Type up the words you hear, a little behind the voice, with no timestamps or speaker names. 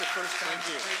first time.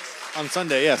 Thank you. On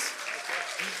Sunday, yes.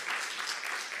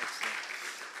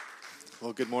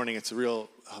 Well, good morning. It's a real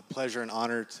pleasure and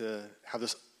honor to have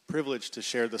this privilege to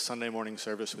share the Sunday morning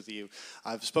service with you.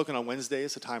 I've spoken on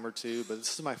Wednesdays a time or two, but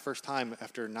this is my first time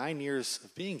after 9 years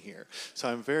of being here. So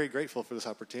I'm very grateful for this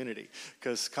opportunity,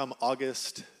 because come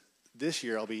August this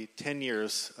year, I'll be 10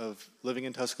 years of living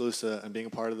in Tuscaloosa and being a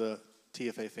part of the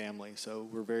TFA family. So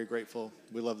we're very grateful.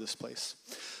 We love this place.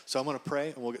 So I'm going to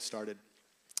pray and we'll get started.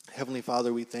 Heavenly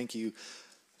Father, we thank you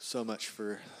so much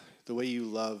for the way you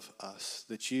love us,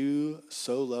 that you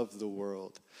so loved the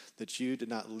world, that you did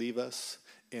not leave us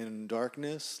in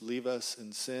darkness, leave us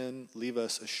in sin, leave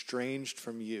us estranged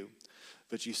from you,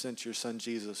 but you sent your son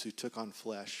Jesus, who took on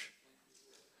flesh,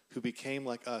 who became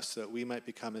like us so that we might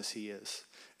become as he is,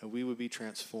 and we would be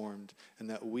transformed, and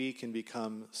that we can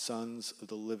become sons of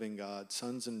the living God,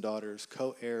 sons and daughters,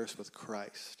 co-heirs with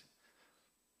Christ.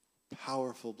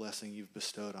 Powerful blessing you've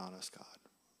bestowed on us, God,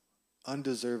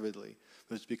 undeservedly,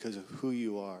 but it's because of who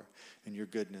you are and your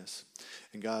goodness.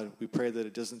 And God, we pray that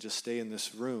it doesn't just stay in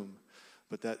this room,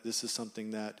 but that this is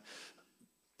something that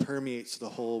permeates the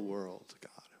whole world,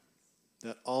 God,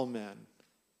 that all men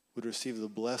would receive the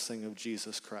blessing of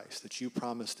Jesus Christ that you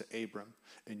promised to Abram,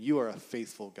 and you are a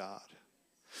faithful God.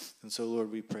 And so, Lord,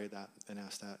 we pray that and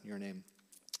ask that in your name.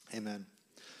 Amen.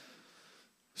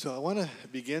 So I want to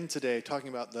begin today talking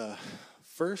about the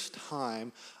first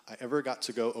time I ever got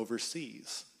to go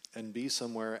overseas and be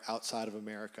somewhere outside of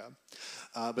America.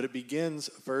 But it begins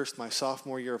first my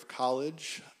sophomore year of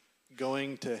college,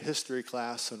 going to history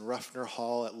class in Ruffner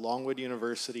Hall at Longwood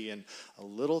University in a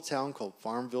little town called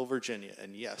Farmville, Virginia.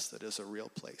 And yes, that is a real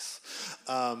place.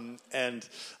 I'm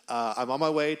on my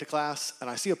way to class, and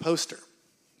I see a poster.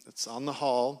 It's on the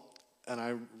hall, and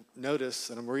I notice,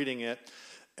 and I'm reading it,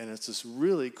 and it's this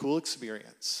really cool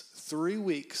experience. 3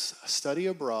 weeks study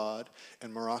abroad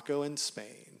in Morocco and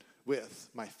Spain with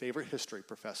my favorite history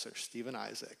professor, Stephen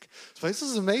Isaac. So this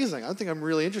is amazing. I think I'm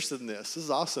really interested in this. This is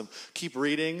awesome. Keep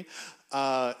reading.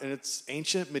 And it's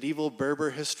ancient medieval Berber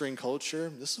history and culture.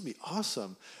 This would be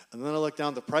awesome. And then I look down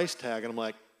at the price tag, and I'm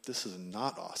like, this is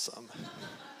not awesome.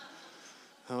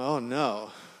 Oh,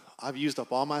 no. I've used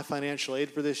up all my financial aid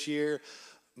for this year.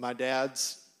 My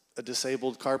dad's a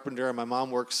disabled carpenter, and my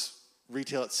mom works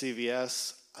retail at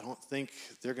CVS. I don't think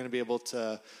they're going to be able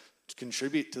to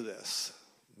contribute to this.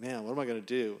 Man, what am I going to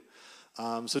do?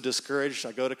 So discouraged,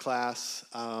 I go to class,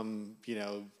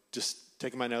 just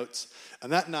taking my notes.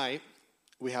 And that night,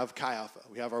 we have Chi Alpha.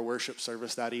 We have our worship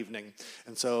service that evening.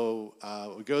 And so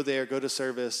we go there, go to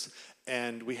service,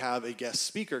 and we have a guest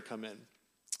speaker come in.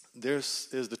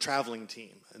 This is the traveling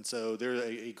team. And so they're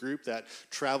a group that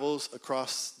travels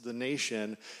across the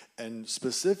nation and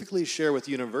specifically share with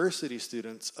university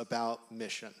students about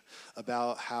mission,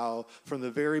 about how from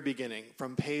the very beginning,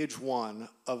 from page 1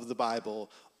 of the Bible,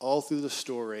 all through the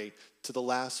story to the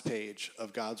last page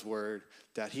of God's Word,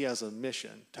 that he has a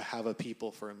mission to have a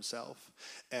people for himself.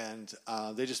 And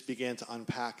they just began to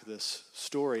unpack this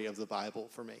story of the Bible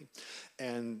for me.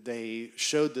 And they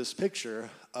showed this picture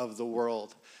of the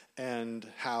world and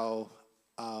how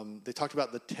they talked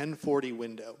about the 1040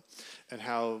 window and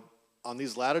how on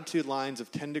these latitude lines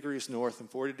of 10 degrees north and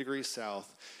 40 degrees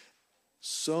south,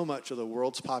 so much of the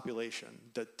world's population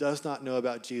that does not know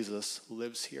about Jesus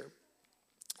lives here.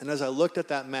 And as I looked at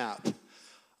that map,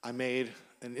 I made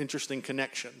an interesting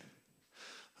connection.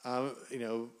 I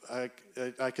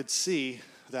could see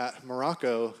that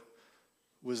Morocco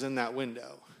was in that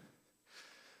window.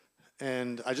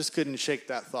 And I just couldn't shake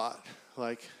that thought.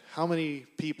 Like, how many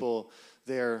people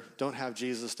there don't have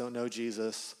Jesus, don't know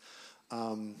Jesus?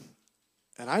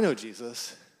 And I know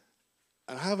Jesus,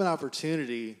 and I have an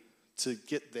opportunity to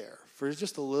get there for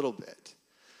just a little bit.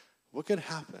 What could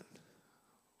happen?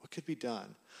 What could be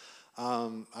done?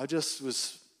 I just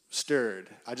was stirred.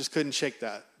 I just couldn't shake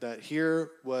that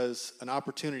here was an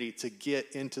opportunity to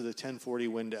get into the 1040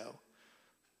 window.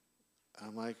 And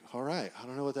I'm like, all right, I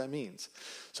don't know what that means.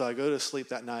 So I go to sleep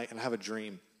that night, and I have a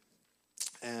dream.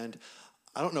 And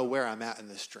I don't know where I'm at in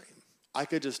this dream. I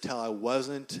could just tell I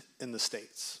wasn't in the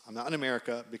States. I'm not in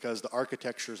America because the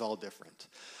architecture is all different.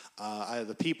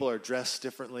 The people are dressed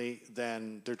differently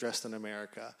than they're dressed in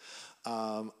America.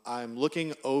 I'm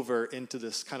looking over into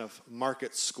this kind of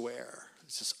market square.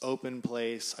 It's this open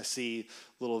place. I see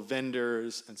little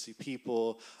vendors and see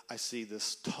people. I see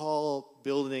this tall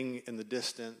building in the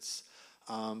distance,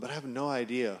 but I have no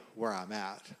idea where I'm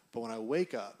at. But when I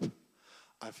wake up,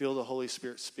 I feel the Holy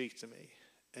Spirit speak to me,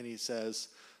 and he says,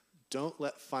 don't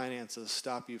let finances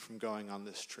stop you from going on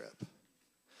this trip.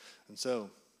 And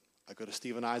so I go to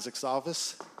Stephen Isaac's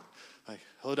office.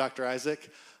 Hello, Dr.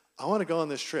 Isaac. I want to go on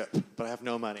this trip, but I have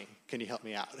no money. Can you help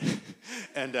me out?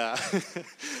 And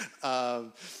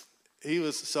he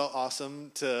was so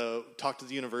awesome to talk to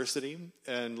the university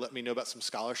and let me know about some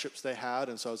scholarships they had,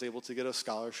 and so I was able to get a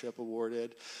scholarship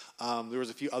awarded. There was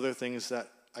a few other things that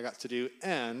I got to do,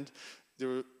 and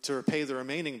to repay the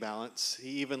remaining balance, he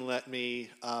even let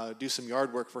me do some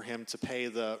yard work for him to pay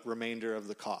the remainder of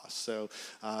the cost. So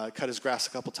cut his grass a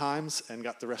couple times and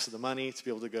got the rest of the money to be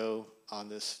able to go on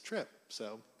this trip.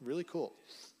 So really cool.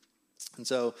 And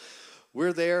so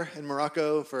we're there in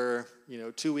Morocco for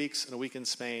 2 weeks and a week in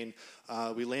Spain.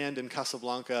 We land in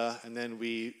Casablanca, and then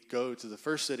we go to the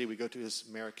first city. We go to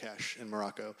Marrakesh in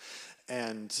Morocco.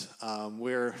 And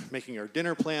we're making our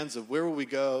dinner plans of where will we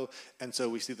go. And so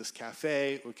we see this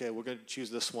cafe. Okay, we're going to choose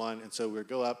this one. And so we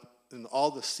go up, and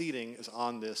all the seating is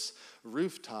on this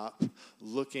rooftop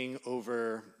looking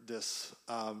over this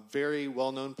very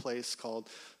well-known place called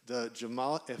the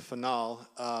Jemaa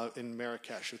el-Fnaa in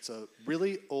Marrakesh. It's a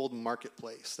really old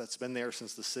marketplace that's been there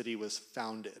since the city was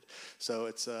founded. So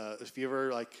it's if you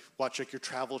ever watch your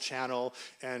Travel Channel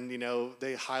and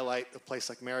they highlight a place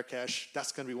like Marrakesh,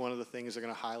 that's going to be one of the things they're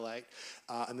going to highlight.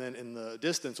 And then in the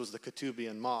distance was the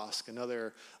Khatoubian Mosque,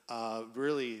 another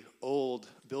really old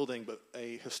building, but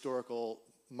a historical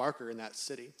marker in that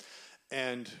city.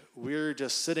 And we're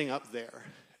just sitting up there,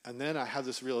 and then I have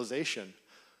this realization.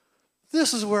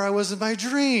 This is where I was in my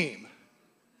dream.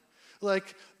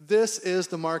 This is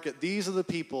the market. These are the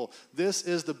people. This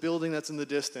is the building that's in the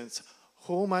distance.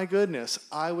 Oh my goodness,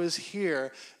 I was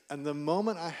here. And the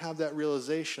moment I have that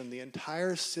realization, the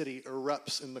entire city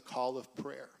erupts in the call of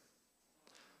prayer.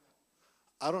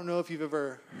 I don't know if you've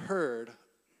ever heard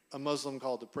a Muslim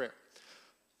call to prayer,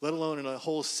 let alone in a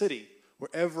whole city where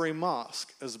every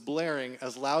mosque is blaring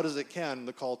as loud as it can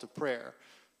the call to prayer.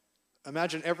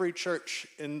 Imagine every church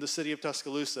in the city of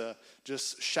Tuscaloosa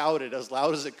just shouted as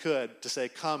loud as it could to say,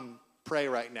 come pray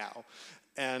right now.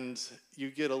 And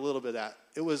you get a little bit of that.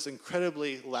 It was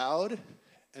incredibly loud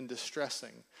and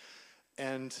distressing.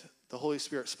 And the Holy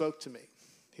Spirit spoke to me.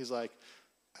 He's like,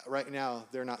 right now,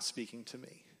 they're not speaking to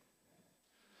me.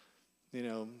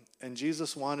 And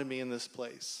Jesus wanted me in this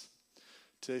place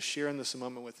to share in this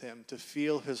moment with him, to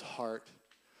feel his heart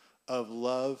of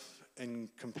love and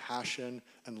compassion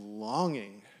and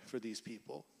longing for these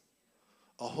people.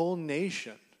 A whole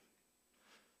nation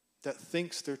that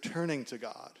thinks they're turning to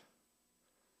God.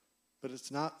 But it's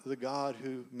not the God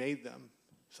who made them.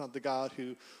 It's not the God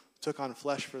who took on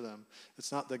flesh for them.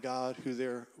 It's not the God who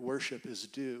their worship is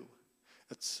due.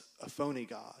 It's a phony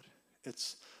God.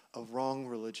 It's a wrong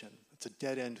religion. It's a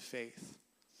dead-end faith.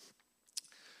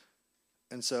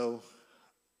 And so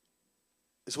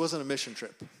this wasn't a mission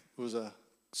trip. It was a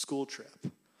school trip.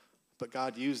 But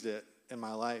God used it in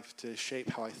my life to shape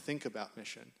how I think about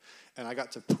mission. And I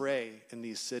got to pray in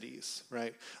these cities,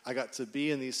 right? I got to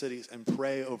be in these cities and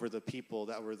pray over the people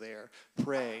that were there.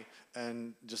 Pray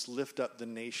and just lift up the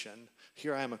nation.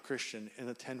 Here I am, a Christian, in a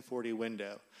 1040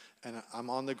 window. And I'm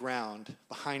on the ground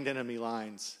behind enemy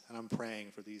lines. And I'm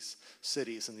praying for these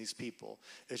cities and these people.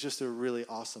 It's just a really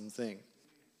awesome thing.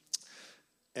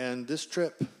 And this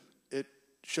trip, it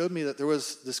showed me that there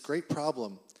was this great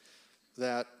problem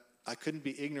that I couldn't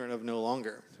be ignorant of no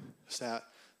longer. It's that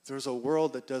there's a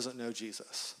world that doesn't know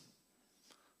Jesus.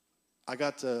 I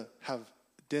got to have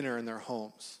dinner in their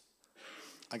homes.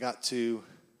 I got to,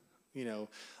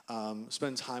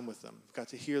 spend time with them. Got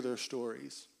to hear their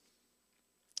stories.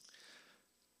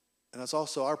 And that's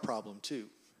also our problem too.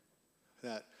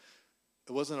 That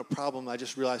it wasn't a problem I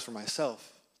just realized for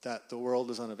myself that the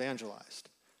world is unevangelized.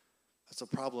 That's a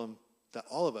problem that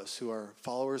all of us who are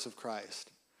followers of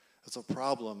Christ, it's a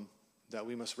problem that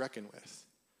we must reckon with.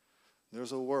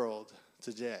 There's a world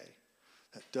today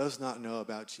that does not know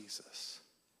about Jesus,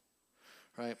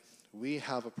 right? We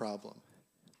have a problem.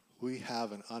 We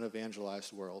have an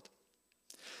unevangelized world.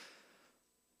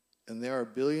 And there are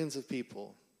billions of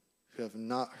people who have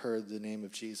not heard the name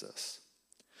of Jesus.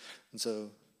 And so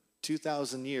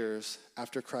 2,000 years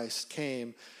after Christ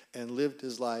came and lived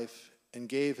his life and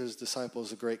gave his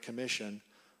disciples a great commission,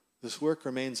 this work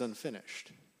remains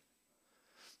unfinished.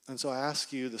 And so I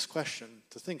ask you this question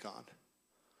to think on.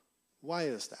 Why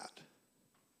is that?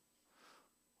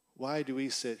 Why do we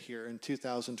sit here in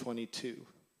 2022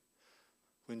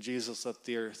 when Jesus left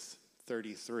the earth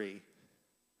 33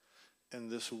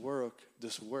 and this work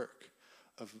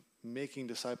of making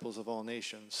disciples of all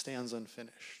nations stands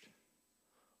unfinished?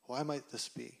 Why might this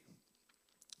be?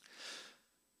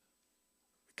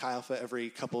 Chi Alpha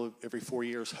every 4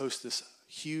 years hosts this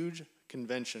huge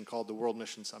convention called the World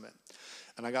Mission Summit.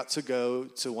 And I got to go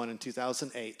to one in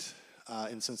 2008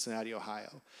 in Cincinnati,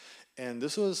 Ohio. And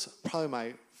this was probably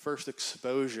my first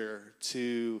exposure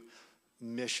to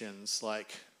missions,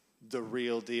 like the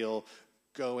real deal,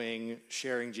 going,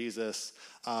 sharing Jesus.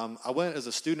 I went as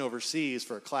a student overseas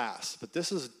for a class, but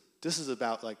this is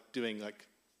about like doing like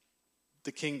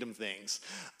the kingdom things.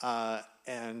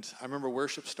 And I remember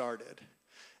worship started,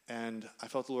 and I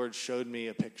felt the Lord showed me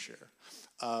a picture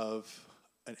of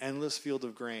an endless field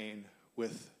of grain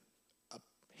with a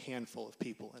handful of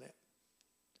people in it.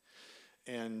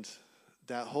 And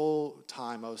that whole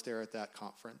time I was there at that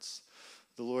conference,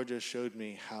 the Lord just showed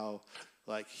me how,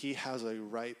 like, he has a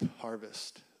ripe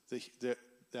harvest.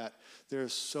 That there are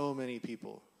so many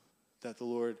people that the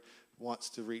Lord wants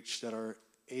to reach that are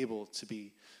able to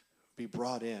be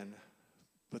brought in,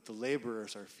 but the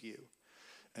laborers are few.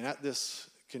 And at this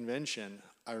convention,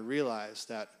 I realized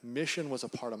that mission was a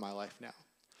part of my life now.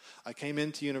 I came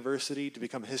into university to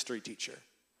become a history teacher.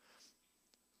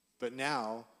 But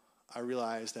now I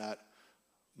realize that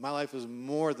my life is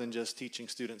more than just teaching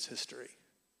students history.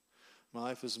 My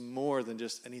life is more than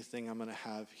just anything I'm going to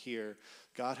have here.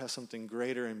 God has something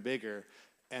greater and bigger,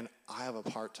 and I have a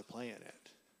part to play in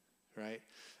it, right?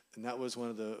 And that was one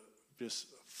of the just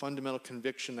fundamental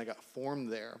conviction that got formed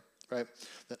there, right?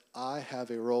 That I have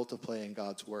a role to play in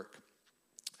God's work.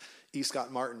 E.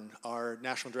 Scott Martin, our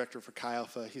national director for Chi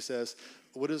Alpha, he says,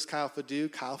 what does Chi Alpha do?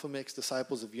 Chi Alpha makes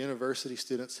disciples of university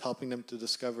students, helping them to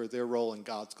discover their role in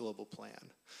God's global plan.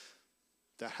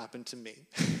 That happened to me.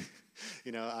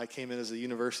 I came in as a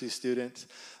university student,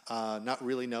 not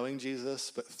really knowing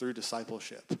Jesus, but through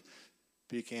discipleship,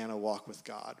 began a walk with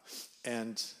God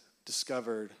and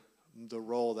discovered the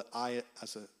role that I,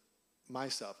 as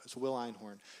Will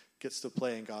Einhorn, gets to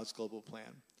play in God's global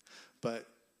plan. But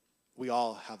we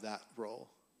all have that role.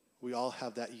 We all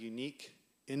have that unique,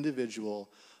 individual,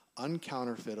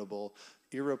 uncounterfeitable,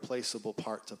 irreplaceable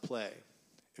part to play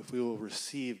if we will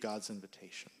receive God's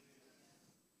invitation.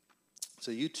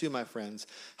 So you too, my friends,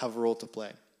 have a role to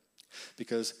play,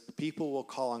 because people will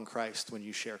call on Christ when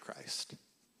you share Christ.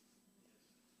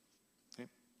 Okay?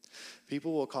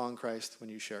 People will call on Christ when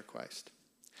you share Christ.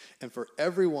 And for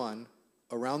everyone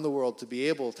around the world to be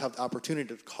able to have the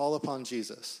opportunity to call upon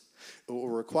Jesus, it will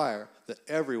require that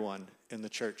everyone in the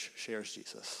church shares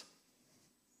Jesus.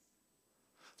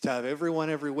 To have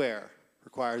everyone everywhere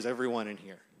requires everyone in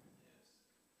here.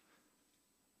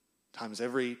 Times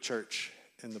every church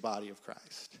in the body of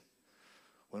Christ.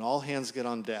 When all hands get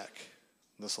on deck,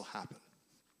 this will happen.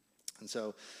 And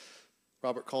so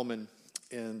Robert Coleman,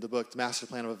 in the book, The Master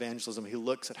Plan of Evangelism, he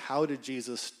looks at how did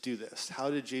Jesus do this?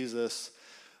 How did Jesus,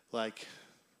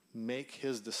 make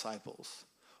his disciples?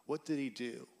 What did he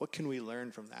do? What can we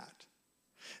learn from that?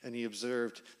 And he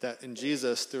observed that in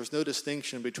Jesus, there was no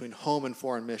distinction between home and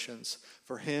foreign missions.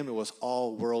 For him, it was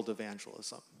all world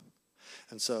evangelism.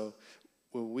 And so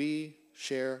when we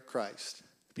share Christ,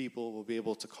 people will be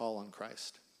able to call on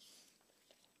Christ.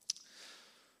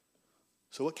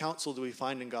 So what counsel do we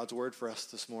find in God's word for us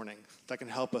this morning that can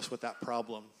help us with that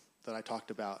problem that I talked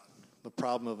about, the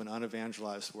problem of an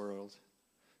unevangelized world?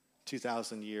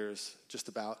 2,000 years just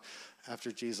about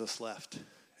after Jesus left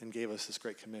and gave us this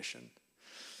great commission.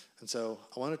 And so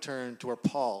I want to turn to where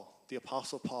Paul, the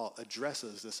Apostle Paul,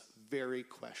 addresses this very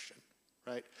question,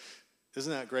 right?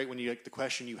 Isn't that great when the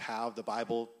question you have, the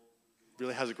Bible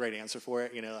really has a great answer for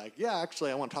it?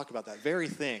 Actually, I want to talk about that very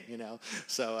thing,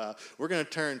 So we're going to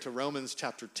turn to Romans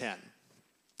chapter 10.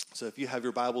 So if you have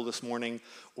your Bible this morning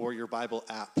or your Bible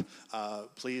app,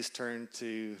 please turn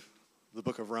to the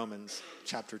book of Romans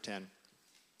chapter 10.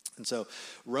 And so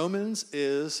Romans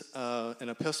is an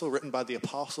epistle written by the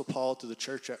Apostle Paul to the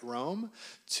church at Rome,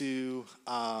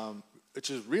 which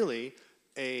is really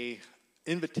a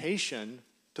invitation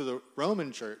to the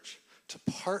Roman church to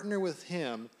partner with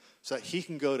him so that he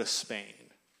can go to Spain,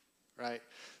 right?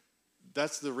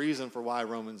 That's the reason for why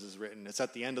Romans is written. It's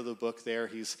at the end of the book there.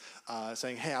 He's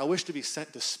saying, hey, I wish to be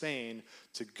sent to Spain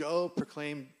to go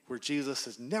proclaim where Jesus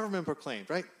has never been proclaimed,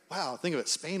 right? Wow, think of it.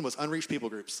 Spain was unreached people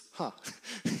groups, huh?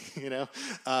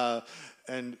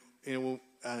 And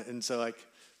so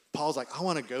Paul's like, I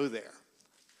want to go there,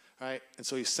 right? And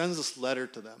so he sends this letter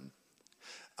to them.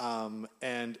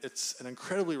 And it's an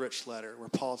incredibly rich letter where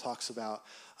Paul talks about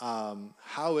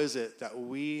how is it that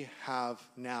we have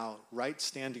now right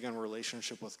standing in a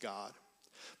relationship with God.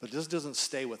 But this doesn't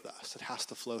stay with us. It has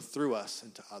to flow through us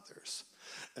into others.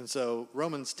 And so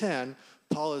Romans 10,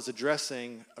 Paul is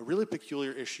addressing a really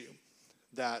peculiar issue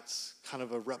that's kind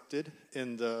of erupted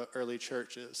in the early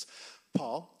churches.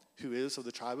 Paul, who is of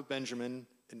the tribe of Benjamin,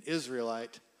 an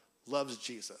Israelite, loves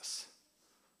Jesus.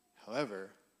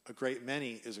 However, a great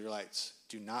many Israelites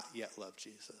do not yet love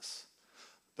Jesus.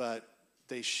 But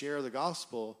they share the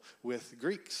gospel with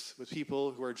Greeks, with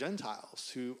people who are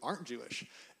Gentiles, who aren't Jewish,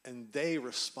 and they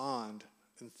respond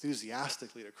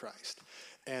enthusiastically to Christ.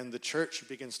 And the church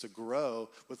begins to grow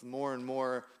with more and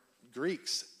more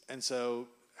Greeks. And so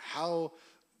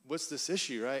what's this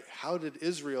issue, right? How did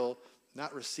Israel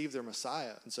not receive their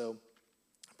Messiah? And so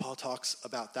Paul talks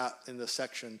about that in this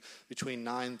section between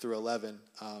 9 through 11.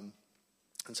 And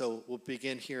so we'll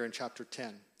begin here in chapter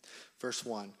 10, verse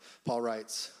 1. Paul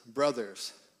writes,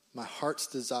 "Brothers, my heart's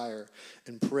desire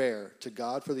and prayer to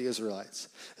God for the Israelites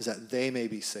is that they may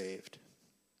be saved.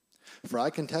 For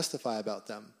I can testify about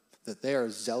them that they are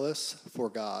zealous for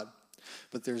God,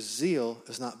 but their zeal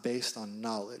is not based on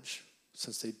knowledge,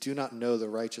 since they do not know the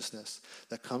righteousness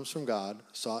that comes from God,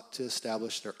 sought to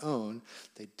establish their own.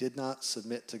 They did not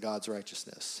submit to God's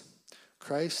righteousness.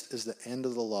 Christ is the end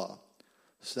of the law,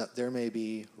 so that there may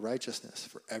be righteousness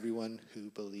for everyone who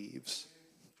believes."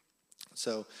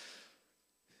 So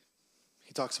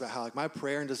he talks about how, like, my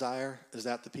prayer and desire is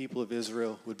that the people of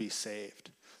Israel would be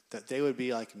saved, that they would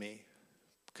be like me,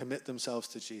 commit themselves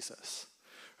to Jesus,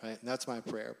 right? And that's my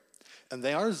prayer. And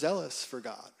they are zealous for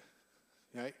God,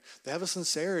 right? They have a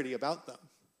sincerity about them,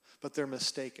 but they're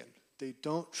mistaken. They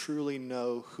don't truly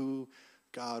know who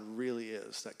God really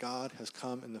is, that God has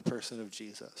come in the person of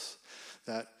Jesus,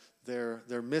 that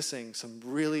they're missing some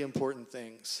really important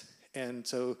things. And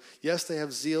so, yes, they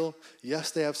have zeal,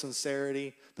 yes, they have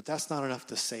sincerity, but that's not enough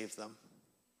to save them.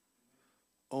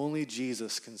 Only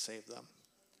Jesus can save them.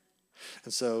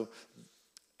 And so,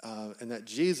 and that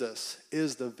Jesus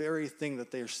is the very thing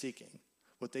that they are seeking.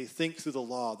 What they think through the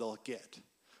law they'll get,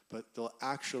 but they'll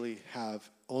actually have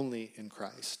only in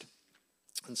Christ.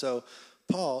 And so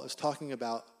Paul is talking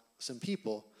about some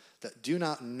people that do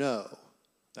not know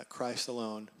that Christ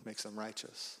alone makes them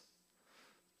righteous.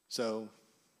 So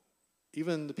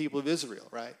even the people of Israel,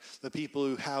 right? The people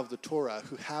who have the Torah,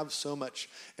 who have so much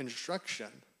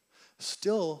instruction,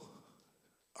 still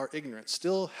are ignorant,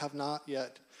 still have not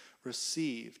yet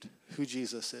received who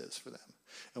Jesus is for them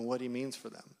and what he means for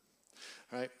them,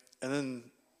 right? And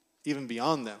then even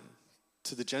beyond them,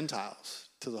 to the Gentiles,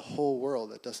 to the whole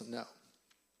world that doesn't know.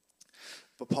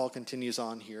 But Paul continues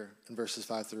on here in verses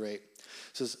 5 through 8.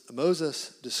 It says, "Moses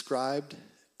described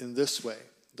in this way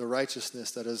the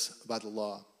righteousness that is by the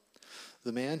law.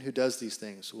 The man who does these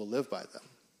things will live by them.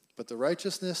 But the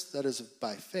righteousness that is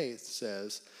by faith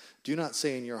says, do not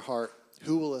say in your heart,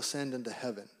 who will ascend into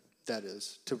heaven, that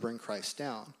is, to bring Christ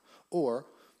down, or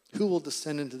who will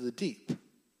descend into the deep,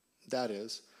 that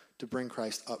is, to bring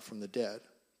Christ up from the dead.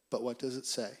 But what does it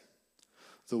say?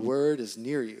 The word is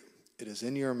near you. It is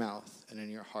in your mouth and in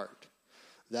your heart.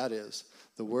 That is,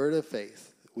 the word of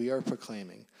faith we are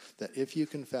proclaiming, that if you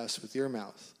confess with your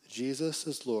mouth Jesus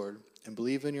is Lord and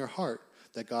believe in your heart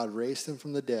that God raised him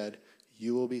from the dead,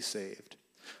 you will be saved.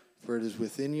 For it is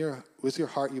with your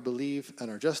heart you believe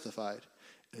and are justified.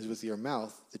 It is with your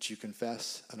mouth that you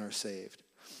confess and are saved.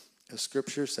 As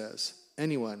Scripture says,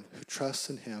 anyone who trusts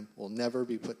in him will never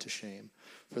be put to shame.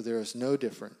 For there is no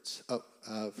difference.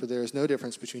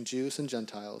 Between Jews and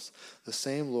Gentiles. The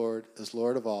same Lord is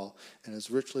Lord of all, and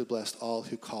has richly blessed all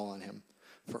who call on him.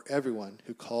 For everyone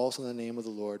who calls on the name of the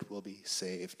Lord will be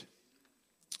saved."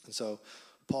 And so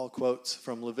Paul quotes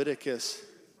from Leviticus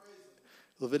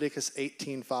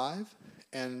 18:5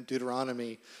 and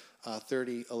Deuteronomy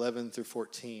 30:11 through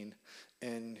 14,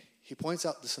 and he points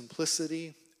out the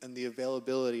simplicity and the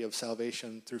availability of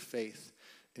salvation through faith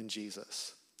in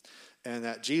Jesus. And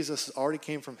that Jesus already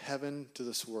came from heaven to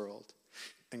this world.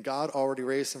 And God already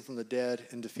raised him from the dead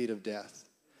in defeat of death.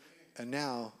 And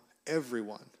now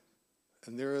everyone,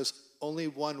 and there is only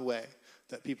one way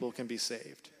that people can be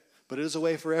saved, but it is a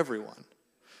way for everyone,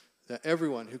 that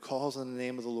everyone who calls on the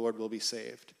name of the Lord will be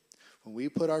saved. When we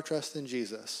put our trust in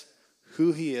Jesus,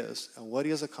 who he is and what he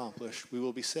has accomplished, we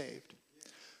will be saved.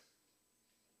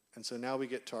 And so now we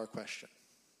get to our question.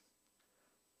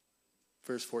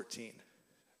 Verse 14.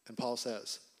 And Paul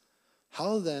says,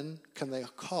 "How then can they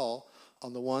call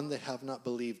on the one they have not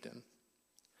believed in?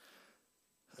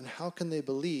 And how can they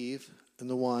believe in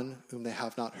the one whom they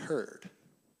have not heard?"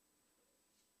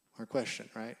 Our question,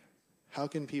 right? How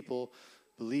can people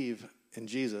believe in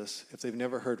Jesus if they've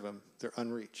never heard of him? They're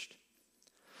unreached.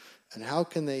 And how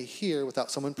can they hear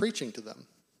without someone preaching to them?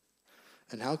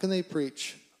 And how can they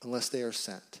preach unless they are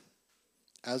sent?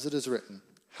 As it is written,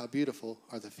 how beautiful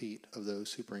are the feet of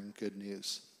those who bring good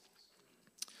news.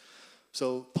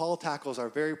 So Paul tackles our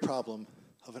very problem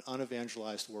of an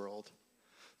unevangelized world.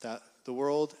 That the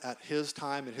world at his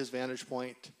time, at his vantage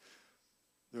point,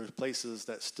 there were places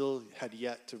that still had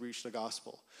yet to reach the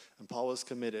gospel. And Paul was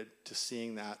committed to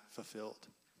seeing that fulfilled.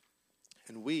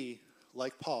 And we,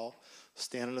 like Paul,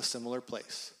 stand in a similar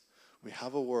place. We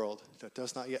have a world that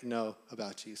does not yet know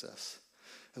about Jesus.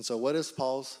 And so what is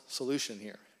Paul's solution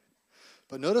here?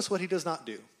 But notice what he does not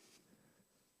do.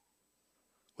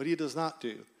 What he does not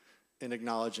do in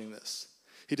acknowledging this.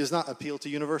 He does not appeal to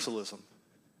universalism.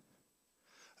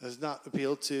 He does not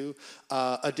appeal to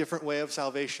a different way of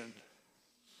salvation.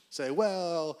 Say,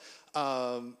 well,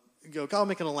 God will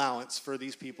make an allowance for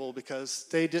these people because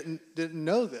they didn't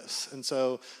know this. And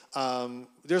so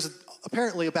there's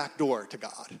apparently a back door to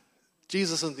God.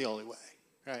 Jesus isn't the only way,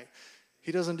 right?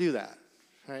 He doesn't do that,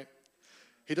 right?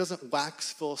 He doesn't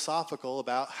wax philosophical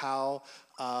about how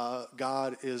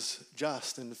God is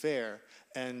just and fair,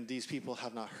 and these people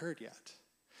have not heard yet.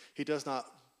 He does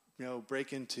not,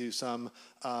 break into some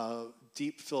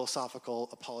deep philosophical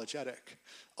apologetic,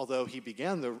 although he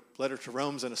began the letter to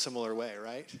Romans in a similar way,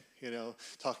 right?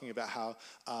 Talking about how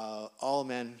all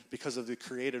men, because of the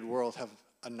created world, have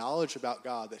a knowledge about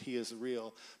God, that he is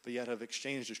real, but yet have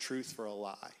exchanged the truth for a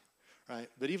lie, right?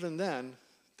 But even then,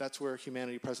 that's where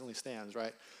humanity presently stands,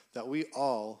 right? That we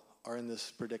all are in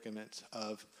this predicament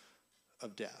of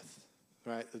death,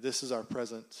 right? That this is our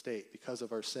present state because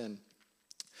of our sin.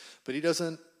 But he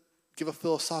doesn't give a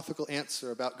philosophical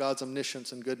answer about God's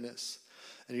omniscience and goodness.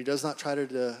 And he does not try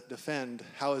to defend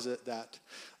how is it that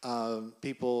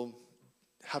people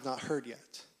have not heard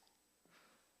yet.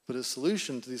 But his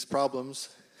solution to these problems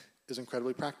is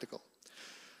incredibly practical.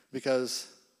 Because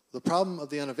the problem of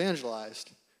the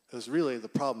unevangelized is really the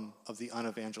problem of the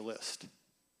unevangelist.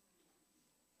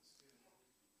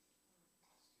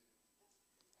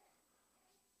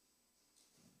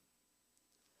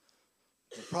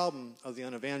 The problem of the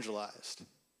unevangelized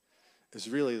is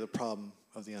really the problem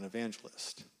of the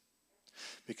unevangelist.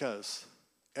 Because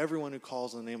everyone who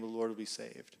calls on the name of the Lord will be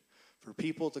saved. For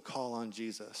people to call on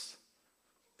Jesus,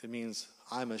 it means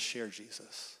I must share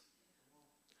Jesus.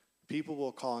 People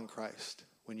will call on Christ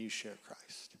when you share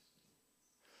Christ.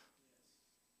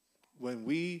 When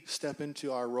we step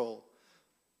into our role,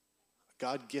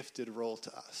 God-gifted role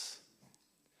to us,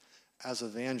 as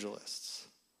evangelists,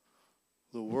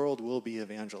 the world will be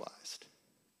evangelized.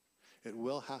 It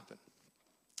will happen.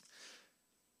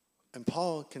 And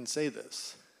Paul can say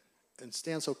this and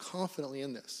stand so confidently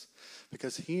in this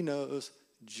because he knows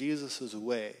Jesus'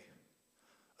 way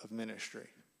of ministry,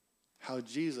 how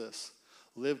Jesus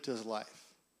lived his life.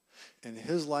 And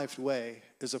his life's way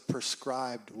is a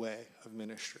prescribed way of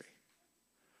ministry,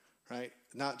 right?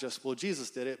 Not just, well,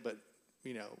 Jesus did it, but,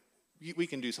 we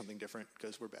can do something different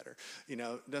because we're better.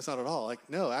 That's not at all. Like,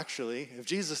 no, actually, if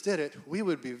Jesus did it, we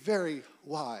would be very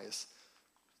wise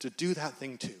to do that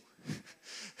thing too.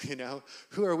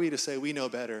 Who are we to say we know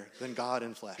better than God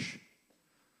in flesh?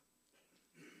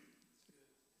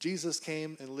 Jesus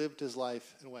came and lived his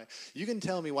life in a way. You can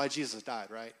tell me why Jesus died,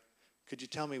 right? Could you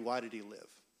tell me why did he live?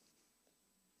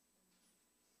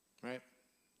 Right?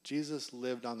 Jesus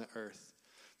lived on the earth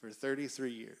for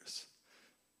 33 years.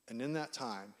 And in that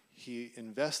time, he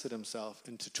invested himself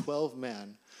into 12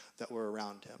 men that were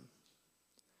around him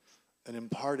and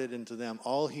imparted into them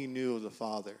all he knew of the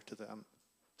Father to them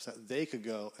so that they could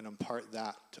go and impart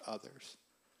that to others,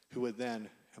 who would then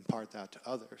impart that to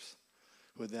others,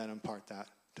 who would then impart that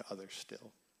to others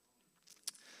still.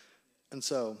 And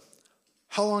so,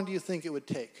 how long do you think it would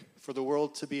take for the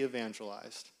world to be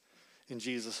evangelized in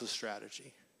Jesus'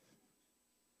 strategy?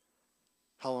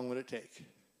 How long would it take?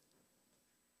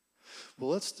 Well,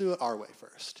 let's do it our way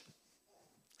first.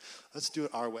 Let's do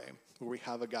it our way, where we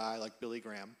have a guy like Billy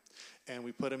Graham, and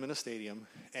we put him in a stadium,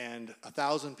 and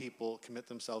 1,000 people commit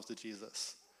themselves to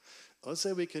Jesus. Let's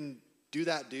say we can do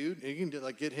that dude, and you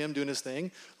can get him doing his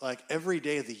thing, every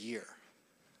day of the year.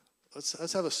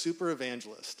 Let's have a super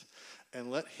evangelist, and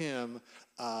let him,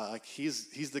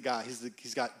 he's the guy.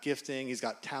 He's got gifting, he's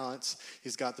got talents,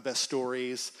 he's got the best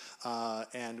stories,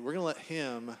 and we're going to let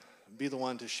him be the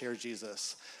one to share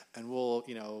Jesus. And we'll,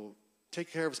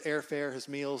 take care of his airfare, his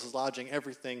meals, his lodging,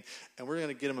 everything. And we're going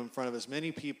to get him in front of as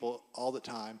many people all the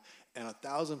time. And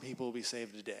 1,000 people will be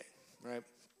saved a day, right?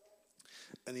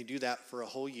 And you do that for a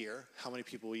whole year. How many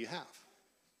people will you have?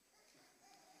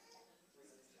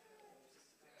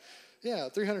 Yeah,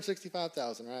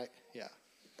 365,000, right? Yeah,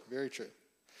 very true.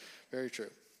 Very true.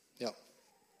 Yep.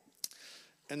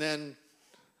 And then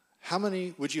how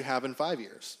many would you have in 5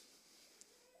 years?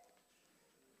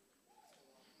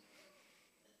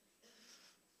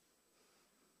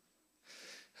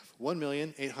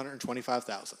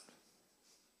 1,825,000.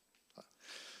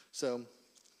 So,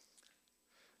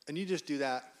 and you just do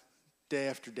that day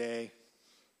after day.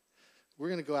 We're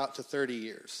going to go out to 30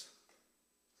 years.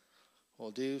 We'll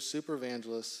do super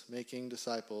evangelists, making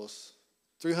disciples,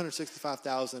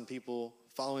 365,000 people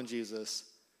following Jesus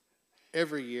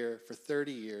every year for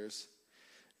 30 years,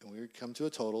 and we would come to a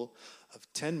total of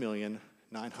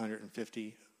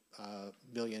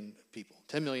 10,950,000 people.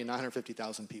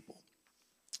 10,950,000 people.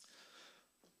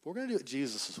 But we're going to do it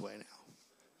Jesus' way now.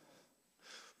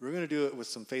 We're going to do it with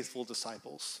some faithful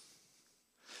disciples.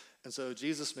 And so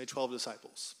Jesus made 12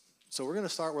 disciples. So we're going to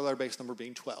start with our base number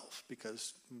being 12,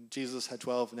 because Jesus had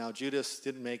 12. Now Judas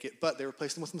didn't make it, but they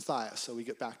replaced him with Matthias, so we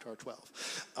get back to our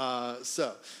 12.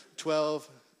 So 12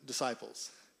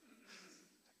 disciples.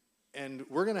 And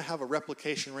we're going to have a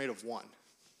replication rate of 1.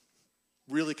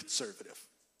 Really conservative.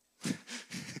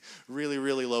 Really,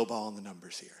 really low ball in the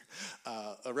numbers here.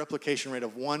 A replication rate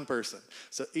of 1 person.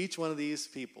 So each one of these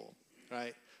people,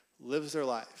 right, lives their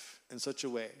life in such a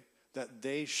way that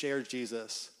they share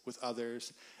Jesus with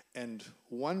others, and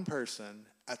 1 person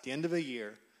at the end of a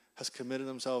year has committed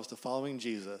themselves to following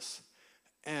Jesus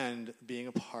and being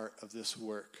a part of this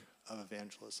work of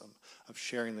evangelism, of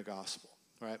sharing the gospel,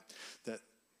 right? That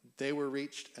they were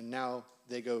reached, and now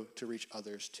they go to reach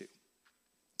others too.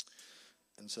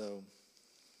 And so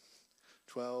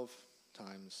 12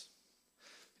 times,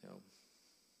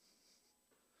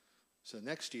 so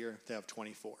next year they have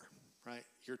 24, right?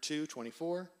 Year 2,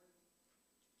 24.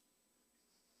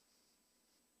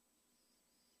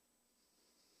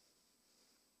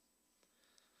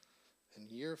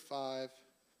 And year 5,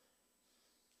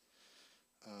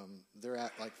 they're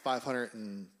at like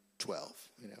 512,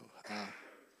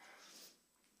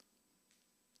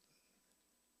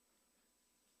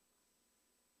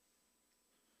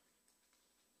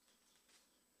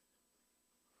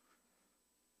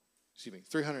 Excuse me,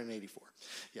 384.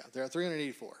 Yeah, they're at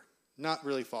 384. Not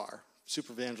really far.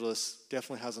 Super Evangelist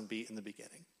definitely hasn't beat in the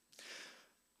beginning.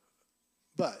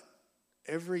 But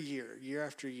every year, year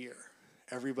after year,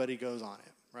 everybody goes on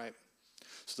it, right?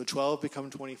 So the 12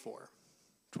 become 24.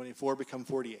 24 become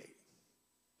 48.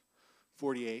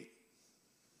 48.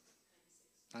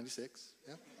 96,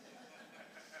 yeah.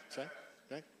 Okay,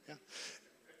 okay, yeah.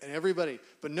 And everybody,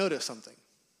 but notice something.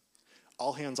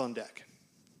 All hands on deck.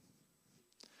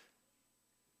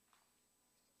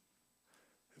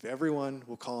 If everyone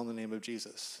will call on the name of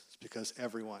Jesus, it's because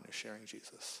everyone is sharing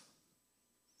Jesus.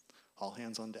 All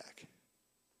hands on deck.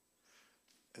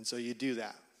 And so you do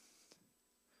that.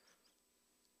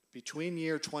 Between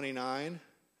year 29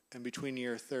 and between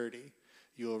year 30,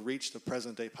 you will reach the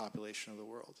present-day population of the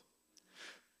world.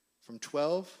 From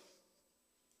 12,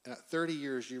 and at 30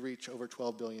 years, you reach over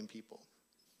 12 billion people.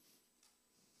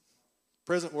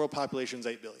 Present world population is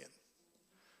 8 billion.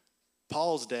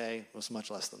 Paul's day was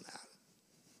much less than that.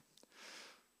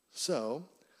 So,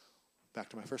 back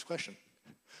to my first question.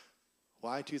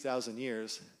 Why 2,000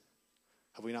 years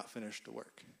have we not finished the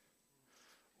work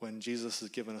when Jesus has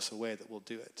given us a way that we'll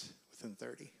do it within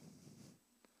 30?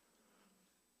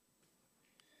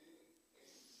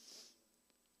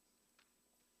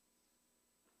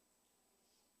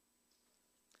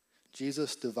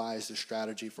 Jesus devised a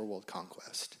strategy for world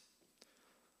conquest,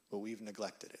 but we've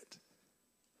neglected it.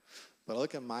 But I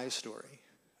look at my story,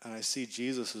 and I see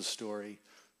Jesus' story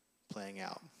playing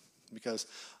out, because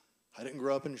I didn't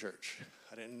grow up in church.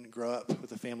 I didn't grow up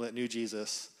with a family that knew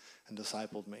Jesus and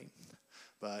discipled me.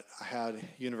 But I had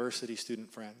university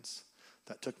student friends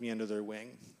that took me under their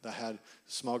wing, that had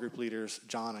small group leaders,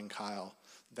 John and Kyle,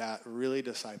 that really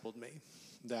discipled me.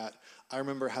 That I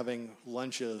remember having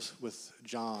lunches with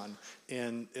John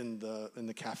in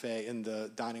the cafe, in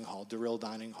the dining hall, DeRill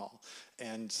dining hall.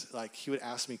 And like he would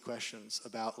ask me questions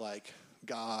about like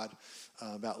God,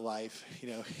 about life.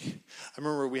 I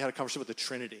remember we had a conversation with the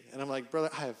Trinity, and I'm like,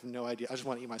 brother, I have no idea. I just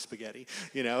want to eat my spaghetti,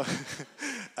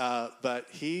 But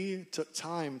he took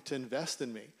time to invest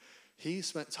in me. He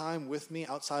spent time with me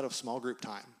outside of small group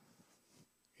time.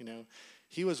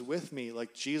 He was with me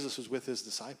like Jesus was with his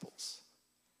disciples.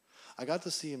 I got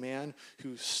to see a man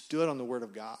who stood on the word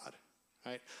of God,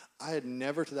 right? I had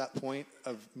never to that point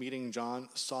of meeting John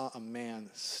saw a man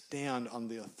stand on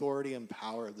the authority and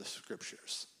power of the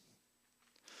scriptures.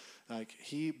 Like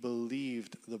he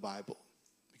believed the Bible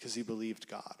because he believed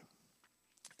God.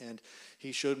 And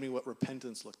he showed me what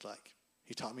repentance looked like.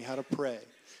 He taught me how to pray,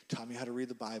 taught me how to read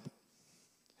the Bible.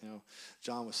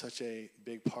 John was such a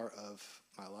big part of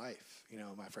my life,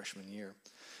 my freshman year.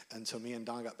 And so me and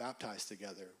Don got baptized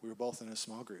together. We were both in a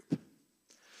small group.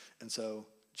 And so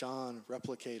John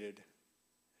replicated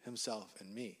himself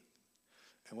in me.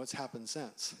 And what's happened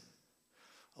since?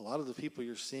 A lot of the people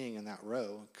you're seeing in that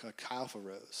row, Chi Alpha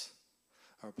rows,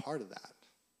 are a part of that.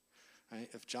 Right?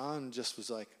 If John just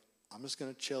was like, I'm just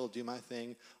going to chill, do my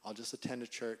thing, I'll just attend a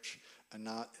church and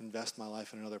not invest my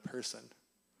life in another person,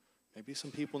 Maybe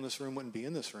some people in this room wouldn't be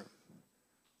in this room.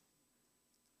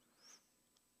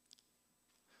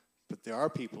 But there are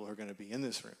people who are going to be in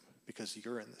this room because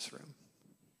you're in this room.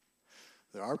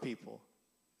 There are people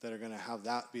that are going to have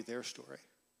that be their story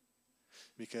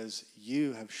because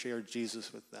you have shared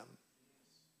Jesus with them.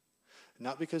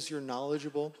 Not because you're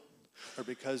knowledgeable or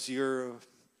because you're,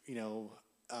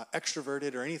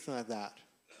 extroverted or anything like that,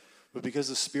 but because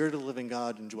the Spirit of the living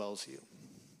God indwells you.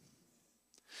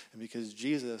 And because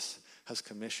Jesus has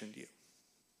commissioned you.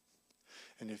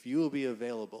 And if you will be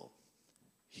available,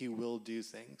 he will do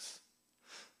things.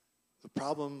 The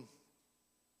problem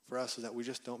for us is that we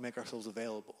just don't make ourselves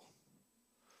available.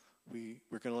 We're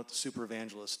going to let the super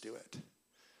evangelist do it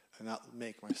and not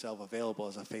make myself available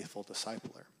as a faithful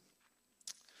discipler.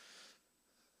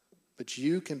 But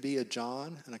you can be a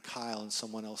John and a Kyle in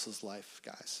someone else's life,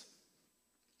 guys.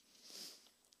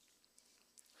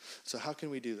 So how can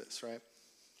we do this, right?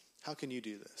 How can you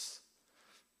do this?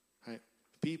 Right?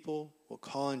 People will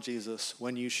call on Jesus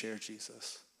when you share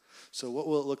Jesus. So what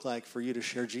will it look like for you to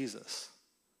share Jesus?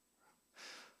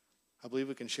 I believe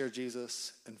we can share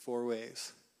Jesus in 4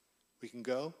 ways. We can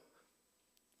go,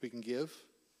 we can give,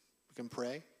 we can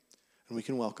pray, and we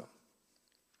can welcome.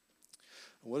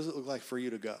 And what does it look like for you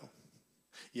to go?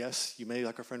 Yes, you may,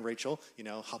 like our friend Rachel,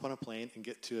 hop on a plane and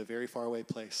get to a very far away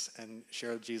place and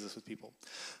share Jesus with people.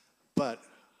 But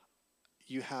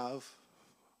you have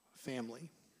family.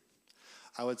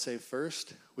 I would say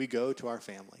first, we go to our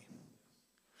family.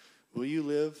 Will you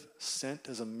live sent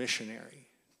as a missionary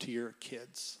to your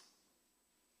kids,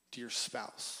 to your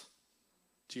spouse,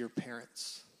 to your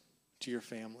parents, to your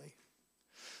family?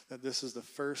 That this is the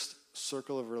first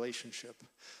circle of relationship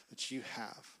that you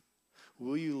have.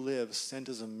 Will you live sent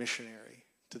as a missionary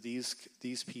to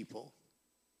these people?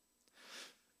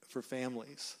 For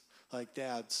families, like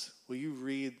dads, will you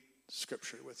read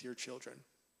Scripture with your children?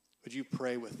 Would you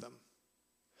pray with them?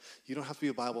 You don't have to be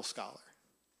a Bible scholar.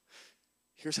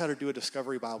 Here's how to do a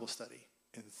discovery Bible study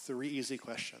in 3 easy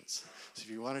questions. So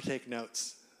if you want to take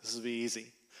notes, this will be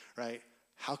easy, right?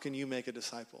 How can you make a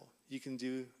disciple? You can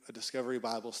do a discovery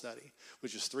Bible study,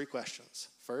 which is 3 questions.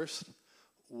 First,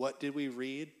 what did we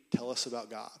read? Tell us about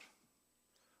God.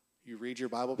 You read your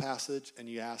Bible passage and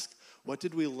you ask, what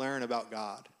did we learn about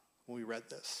God when we read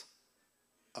this?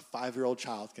 A 5-year-old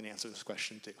child can answer this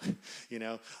question too.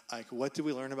 What did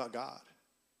we learn about God?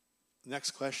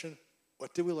 Next question,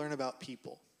 what did we learn about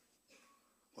people?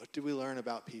 What did we learn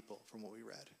about people from what we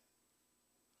read?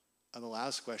 And the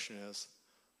last question is,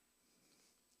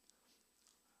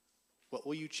 what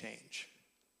will you change?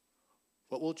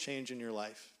 What will change in your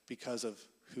life because of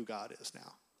who God is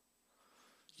now?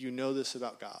 You know this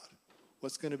about God.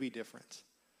 What's going to be different?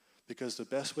 Because the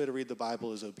best way to read the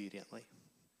Bible is obediently.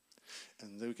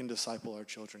 And then we can disciple our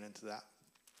children into that.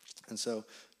 And so,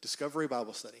 discovery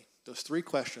Bible study. Those 3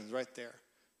 questions right there.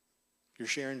 You're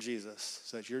sharing Jesus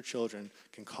so that your children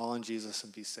can call on Jesus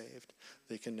and be saved.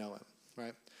 They can know him,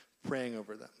 right? Praying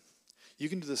over them. You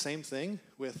can do the same thing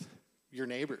with your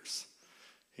neighbors.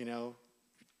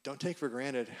 Don't take for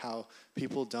granted how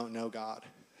people don't know God.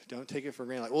 Don't take it for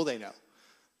granted, they know.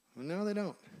 No, they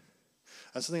don't.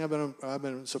 That's the thing I've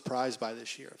been surprised by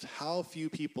this year. How few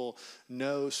people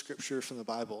know scriptures from the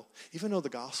Bible, even know the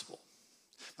gospel.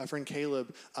 My friend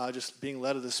Caleb, just being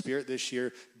led of the Spirit this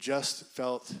year, just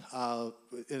felt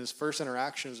in his first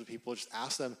interactions with people, just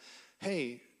asked them,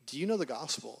 hey, do you know the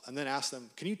gospel? And then asked them,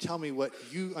 can you tell me what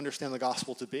you understand the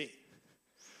gospel to be?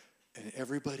 And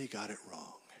everybody got it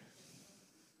wrong.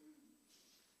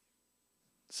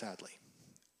 Sadly.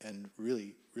 And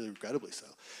really, really regrettably so.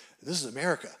 This is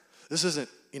America. This isn't,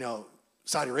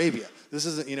 Saudi Arabia. This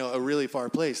isn't, a really far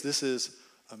place. This is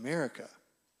America.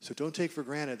 So don't take for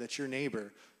granted that your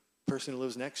neighbor, person who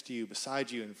lives next to you, beside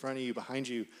you, in front of you, behind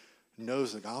you,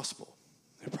 knows the gospel.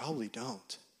 They probably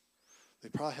don't. They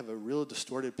probably have a real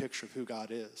distorted picture of who God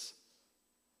is.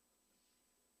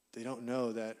 They don't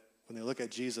know that when they look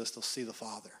at Jesus, they'll see the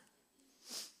Father.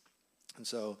 And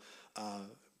so,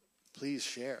 please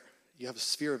share. You have a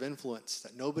sphere of influence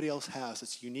that nobody else has.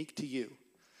 It's unique to you.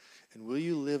 And will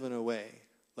you live in a way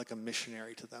like a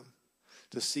missionary to them?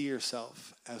 To see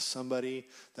yourself as somebody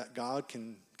that God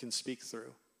can speak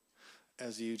through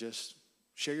as you just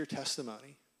share your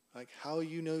testimony, like how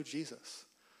you know Jesus.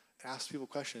 Ask people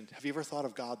questions. Have you ever thought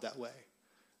of God that way?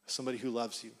 Somebody who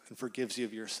loves you and forgives you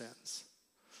of your sins.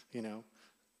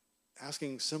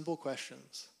 Asking simple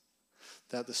questions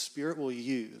that the Spirit will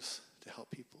use to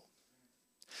help people.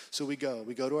 So we go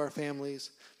to our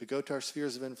families, we go to our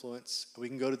spheres of influence, and we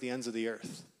can go to the ends of the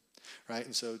earth. Right?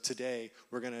 And so today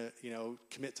we're going to,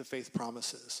 commit to faith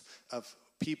promises of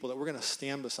people that we're going to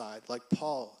stand beside. Like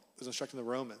Paul is instructing the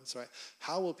Romans, right?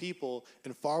 How will people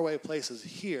in faraway places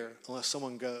hear unless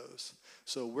someone goes?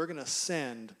 So we're going to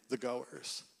send the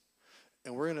goers.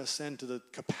 And we're going to send to the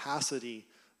capacity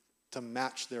to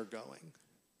match their going,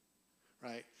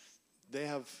 right? They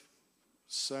have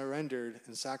surrendered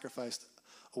and sacrificed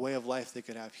a way of life they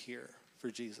could have here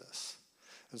for Jesus.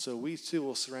 And so we too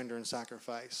will surrender and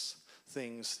sacrifice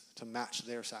things to match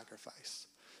their sacrifice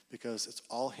because it's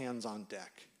all hands on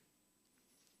deck.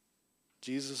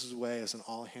 Jesus' way is an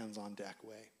all hands on deck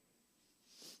way.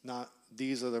 Not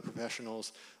these are the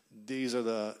professionals, these are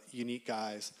the unique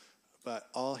guys, but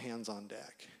all hands on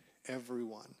deck,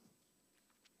 everyone.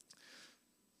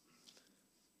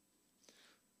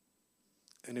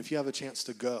 And if you have a chance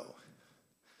to go,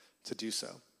 to do so.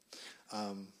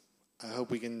 I hope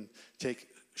we can take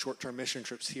short-term mission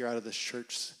trips here out of this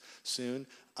church soon.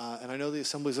 And I know the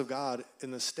Assemblies of God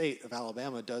in the state of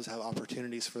Alabama does have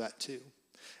opportunities for that too.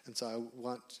 And so I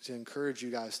want to encourage you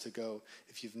guys to go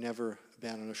if you've never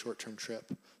been on a short-term trip.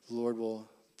 The Lord will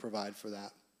provide for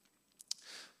that.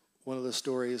 One of the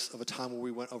stories of a time where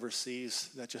we went overseas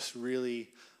that just really,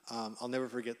 I'll never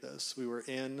forget this. We were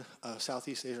in a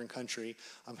Southeast Asian country.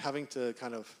 I'm having to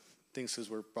kind of, things because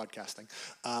we're broadcasting.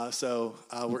 So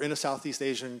we're in a Southeast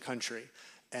Asian country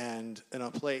and in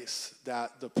a place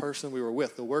that the person we were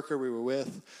with, the worker we were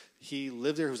with, he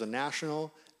lived there, he was a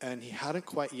national, and he hadn't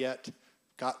quite yet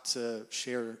got to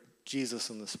share Jesus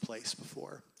in this place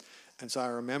before. And so I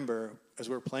remember as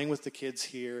we're playing with the kids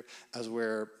here, as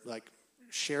we're like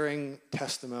sharing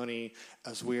testimony,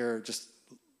 as we're just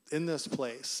in this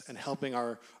place and helping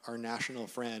our national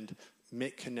friend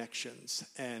make connections.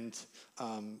 And,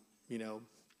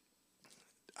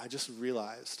 I just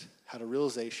realized, had a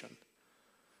realization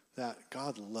that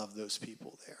God loved those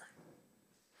people there.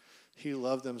 He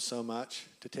loved them so much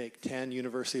to take 10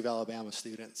 University of Alabama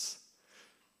students,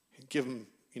 give them,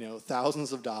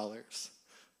 thousands of dollars,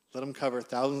 let them cover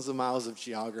thousands of miles of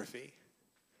geography,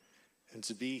 and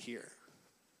to be here,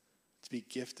 to be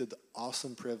gifted the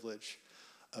awesome privilege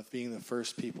of being the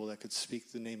first people that could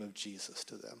speak the name of Jesus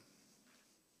to them.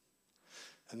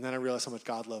 And then I realized how much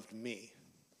God loved me.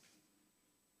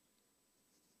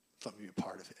 Let me be a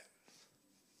part of it.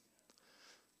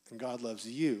 And God loves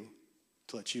you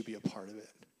to let you be a part of it.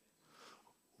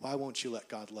 Why won't you let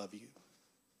God love you?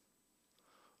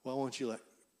 Why won't you let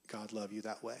God love you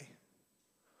that way?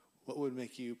 What would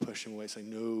make you push him away, say,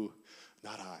 no,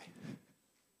 not I?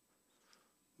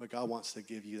 But God wants to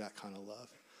give you that kind of love,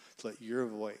 to let your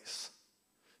voice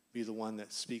be the one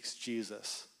that speaks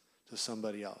Jesus to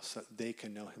somebody else, that they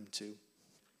can know him too.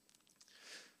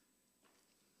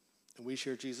 And we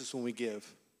share Jesus when we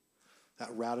give. That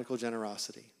radical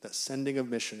generosity, that sending of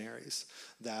missionaries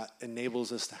that enables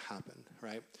this to happen,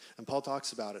 right? And Paul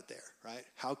talks about it there, right?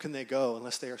 How can they go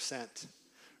unless they are sent,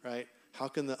 right? How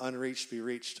can the unreached be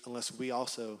reached unless we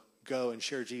also go and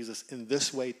share Jesus in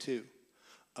this way too,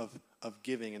 of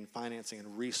giving and financing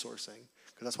and resourcing?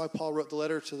 Because that's why Paul wrote the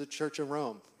letter to the church in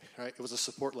Rome, right? It was a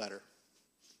support letter.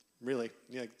 Really,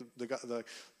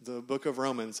 the book of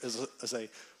Romans is a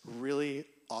really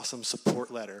awesome support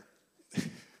letter.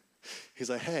 He's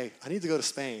like, hey, I need to go to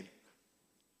Spain.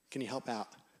 Can you help out?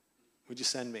 Would you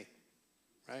send me?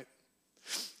 Right?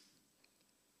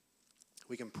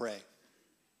 We can pray.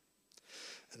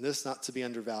 And this not to be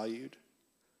undervalued.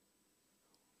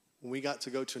 When we got to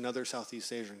go to another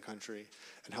Southeast Asian country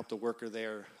and help the worker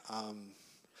there,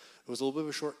 it was a little bit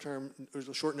of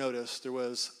a short notice. There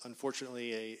was,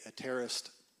 unfortunately, a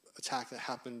terrorist attack that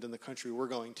happened in the country we're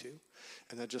going to,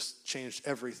 and that just changed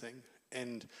everything.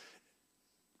 And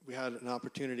we had an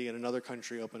opportunity in another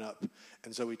country open up,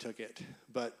 and so we took it.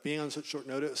 But being on such short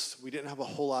notice, we didn't have a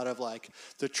whole lot of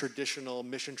the traditional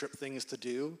mission trip things to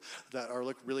do that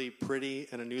look really pretty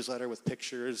in a newsletter with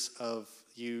pictures of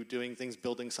you doing things,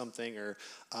 building something, or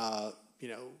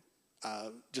it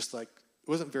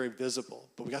wasn't very visible.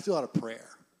 But we got through a lot of prayer.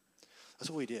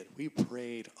 That's what we did. We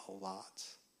prayed a lot,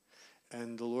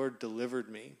 and the Lord delivered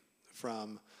me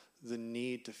from the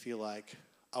need to feel like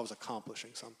I was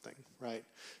accomplishing something, right?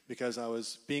 Because I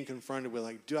was being confronted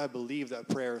with, do I believe that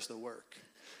prayer is the work?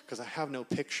 Because I have no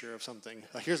picture of something.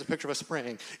 Here's a picture of us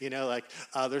praying,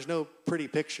 there's no pretty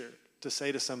picture to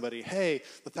say to somebody, hey,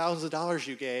 the thousands of dollars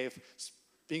you gave is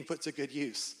being put to good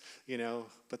use,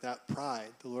 But that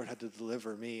pride, the Lord had to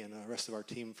deliver me and the rest of our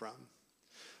team from.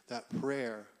 That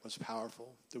prayer was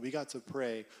powerful, that we got to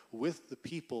pray with the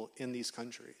people in these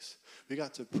countries. We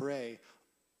got to pray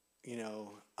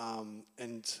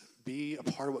and be a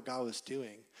part of what God was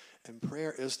doing. And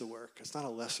prayer is the work. It's not a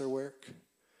lesser work.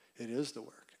 It is the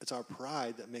work. It's our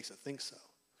pride that makes it think so.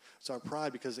 It's our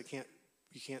pride because it can't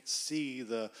can't see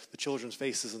the children's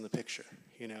faces in the picture,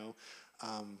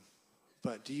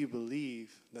 but do you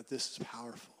believe that this is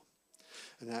powerful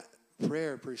and that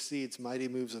prayer precedes mighty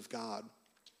moves of God?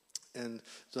 And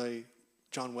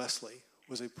John Wesley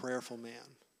was a prayerful man.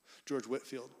 George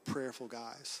Whitefield, prayerful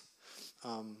guys.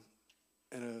 And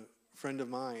a friend of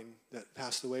mine that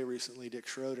passed away recently, Dick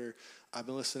Schroeder, I've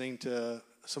been listening to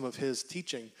some of his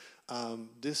teaching.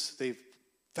 They've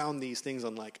found these things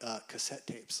on cassette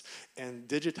tapes and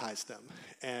digitized them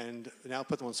and now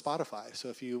put them on Spotify. So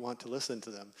if you want to listen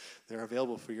to them, they're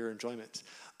available for your enjoyment.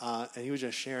 And he was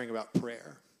just sharing about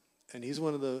prayer. And he's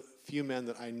one of the few men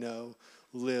that I know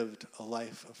lived a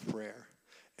life of prayer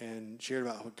and shared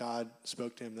about what God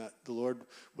spoke to him, that the Lord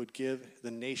would give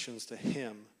the nations to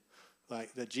him,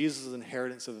 that Jesus is the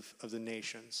inheritance of the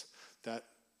nations, that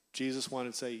Jesus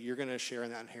wanted to say, you're going to share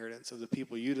in that inheritance of the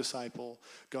people you disciple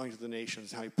going to the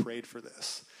nations, how he prayed for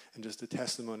this, and just the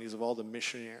testimonies of all the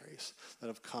missionaries that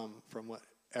have come from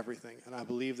everything. And I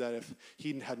believe that if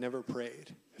he had never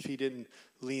prayed, if he didn't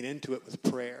lean into it with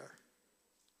prayer,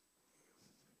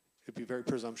 it'd be very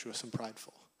presumptuous and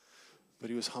prideful. But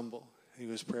he was humble. He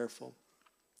was prayerful.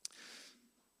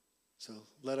 So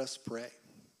let us pray.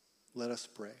 Let us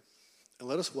pray. And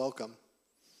let us welcome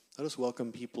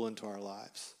people into our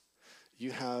lives.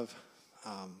 You have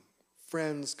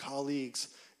friends, colleagues,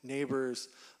 neighbors.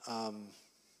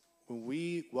 When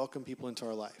we welcome people into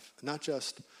our life, not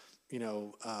just,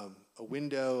 a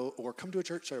window or come to a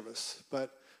church service,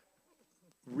 but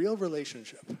real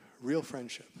relationship, real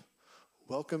friendship.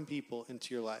 Welcome people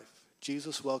into your life.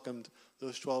 Jesus welcomed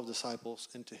those 12 disciples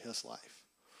into his life.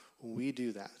 When we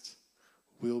do that,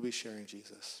 we will be sharing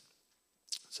Jesus.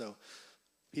 So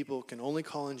people can only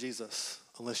call on Jesus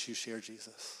unless you share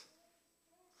Jesus.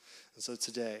 And so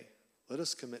today, let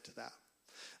us commit to that.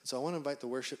 And so I want to invite the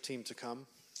worship team to come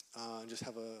and just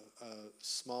have a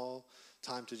small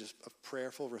time to just a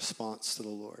prayerful response to the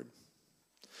Lord.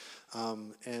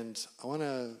 And I want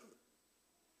to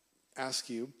ask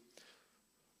you,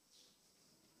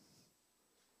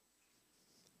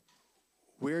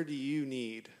 who do you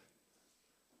need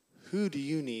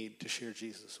to share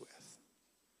Jesus with?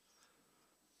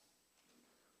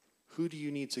 Who do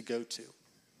you need to go to?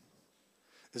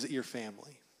 Is it your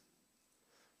family?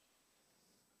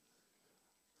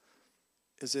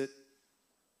 Is it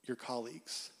your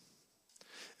colleagues?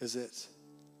 Is it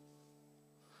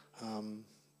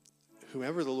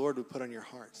whoever the Lord would put on your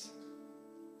hearts?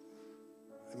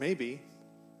 Maybe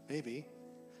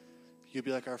you'd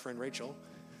be like our friend Rachel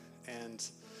and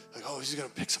he's going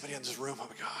to pick somebody in this room. Oh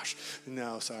my gosh.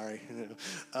 No, sorry.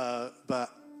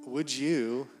 But would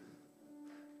you,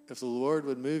 if the Lord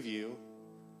would move you,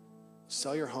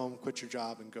 sell your home, quit your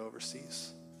job, and go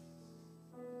overseas?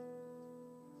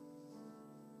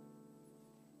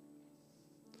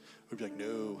 We'd be like,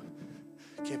 no,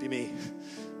 can't be me.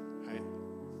 Right?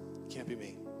 Can't be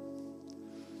me.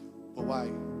 Well, why?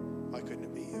 Why couldn't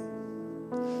it be you?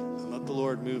 And let the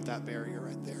Lord move that barrier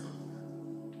right there.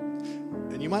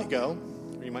 And you might go,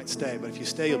 or you might stay, but if you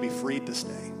stay, you'll be freed to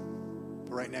stay.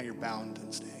 But right now, you're bound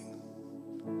in staying.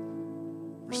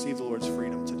 Receive the Lord's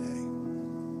freedom today.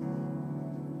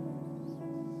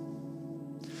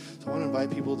 So I want to invite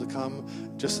people to come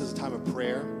just as a time of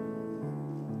prayer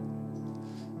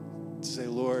to say,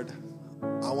 Lord,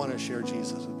 I want to share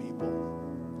Jesus with people.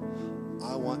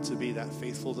 I want to be that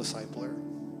faithful discipler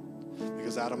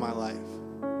because out of my life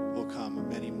will come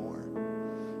many more.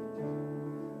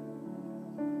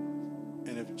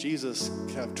 And if Jesus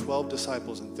could have 12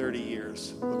 disciples in 30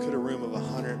 years, what could a room of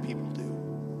 100 people do?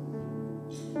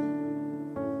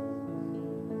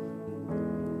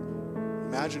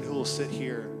 Imagine who will sit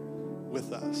here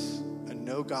with us and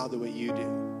know God the way you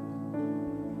do.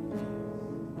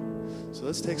 So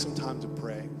let's take some time to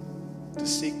pray, to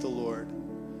seek the Lord,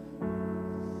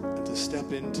 and to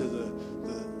step into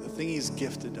the thing he's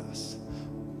gifted us,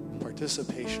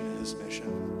 participation in his mission.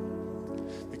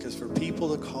 Because for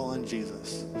people to call on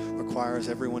Jesus requires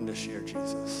everyone to share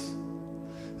Jesus.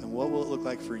 And what will it look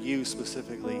like for you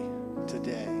specifically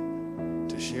today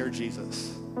to share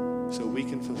Jesus so we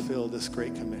can fulfill this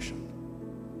great commission?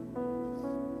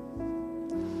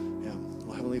 Yeah.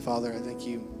 Well, Heavenly Father, I thank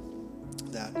you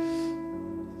that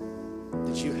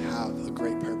you have a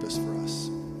great purpose for us.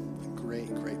 A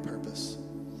great, great purpose.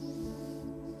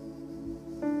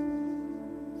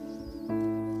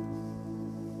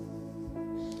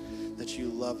 That you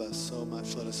love us so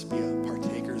much. Let us be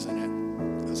partakers in it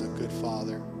as a good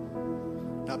Father.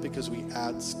 Not because we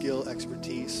add skill,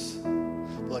 expertise,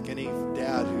 but like any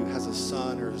dad who has a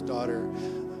son or his daughter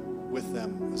with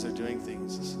them as they're doing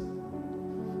things. It's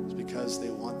because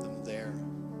they want them there.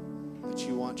 that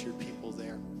you want your people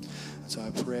there. And so I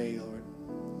pray, Lord,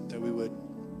 that we would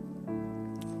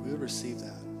receive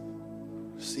that,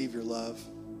 receive your love.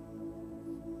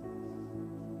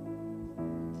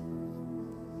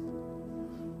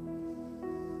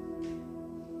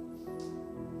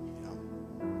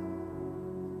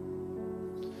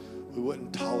 We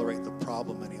wouldn't tolerate the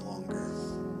problem any longer.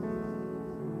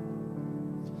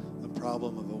 The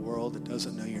problem of a world that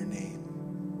doesn't know your name.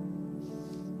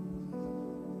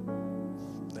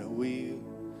 That we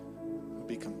would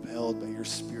be compelled by your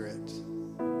Spirit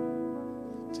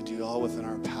to do all within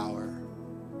our power